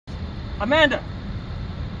Amanda,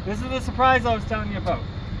 this is the surprise I was telling you about.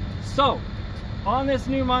 So, on this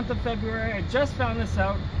new month of February, I just found this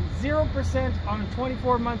out, 0% on a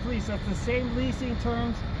 24-month lease. That's the same leasing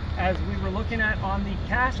terms as we were looking at on the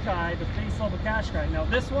Qashqai, the base level Qashqai. Now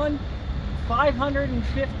this one,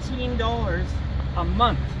 $515 a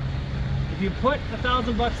month. If you put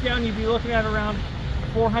 $1,000 down, you'd be looking at around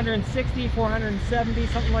 460, 470,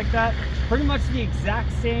 something like that. Pretty much the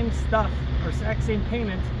exact same stuff, or exact same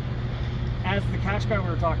payment as the Qashqai we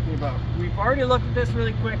were talking about. We've already looked at this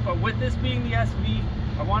really quick, but with this being the SV,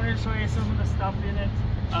 I wanted to show you some of the stuff in it.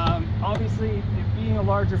 Obviously, it being a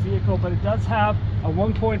larger vehicle, but it does have a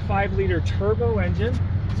 1.5 liter turbo engine.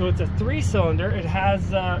 So it's a 3-cylinder. It has,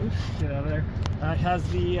 get out of there. It has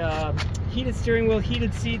the heated steering wheel,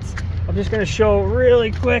 heated seats. I'm just going to show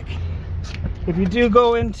really quick. If you do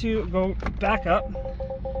go back up,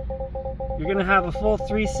 you're going to have a full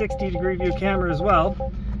 360-degree view camera as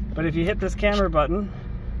well. But if you hit this camera button,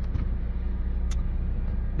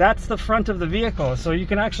 that's the front of the vehicle. So you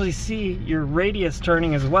can actually see your radius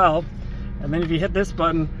turning as well. And then if you hit this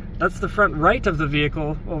button, that's the front right of the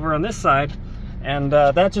vehicle over on this side. And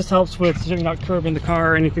that just helps with so you're not curbing the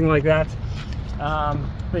car or anything like that.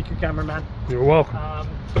 Thank you, cameraman. You're welcome.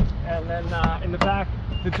 And then in the back,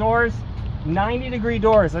 the doors, 90-degree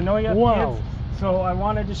doors. I know you have kids, so I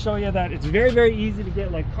wanted to show you that it's very, very easy to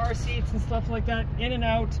get like car seats and stuff like that in and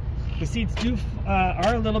out. The seats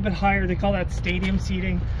are a little bit higher. They call that stadium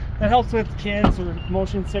seating. That helps with kids or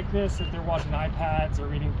motion sickness if they're watching iPads or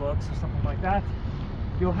reading books or something like that.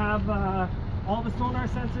 You'll have all the sonar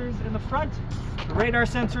sensors in the front, the radar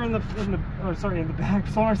sensor in the back,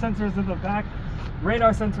 sonar sensors in the back,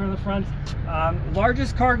 radar sensor in the front.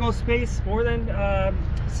 Largest cargo space, more than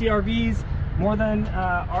CRVs, more than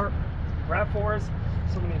our RAV4s.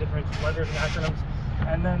 So many different letters and acronyms.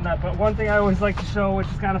 And then, but one thing I always like to show, which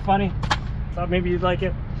is kind of funny, thought maybe you'd like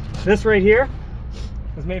it. This right here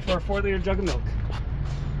was made for a 4-liter jug of milk.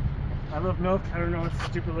 I love milk. I don't know, it's a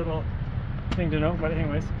stupid little thing to know, but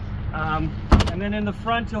anyways. And then in the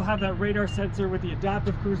front, you'll have that radar sensor with the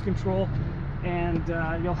adaptive cruise control, and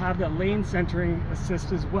you'll have that lane centering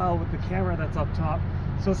assist as well with the camera that's up top.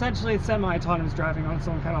 So essentially, it's semi-autonomous driving on its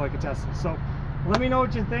own, kind of like a Tesla. So let me know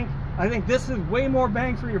what you think. I think this is way more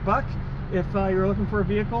bang for your buck if you're looking for a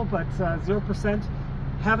vehicle, but 0%.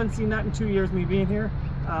 Haven't seen that in 2 years, me being here.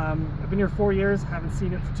 I've been here 4 years, haven't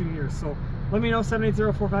seen it for 2 years. So let me know,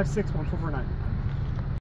 780-456-1449.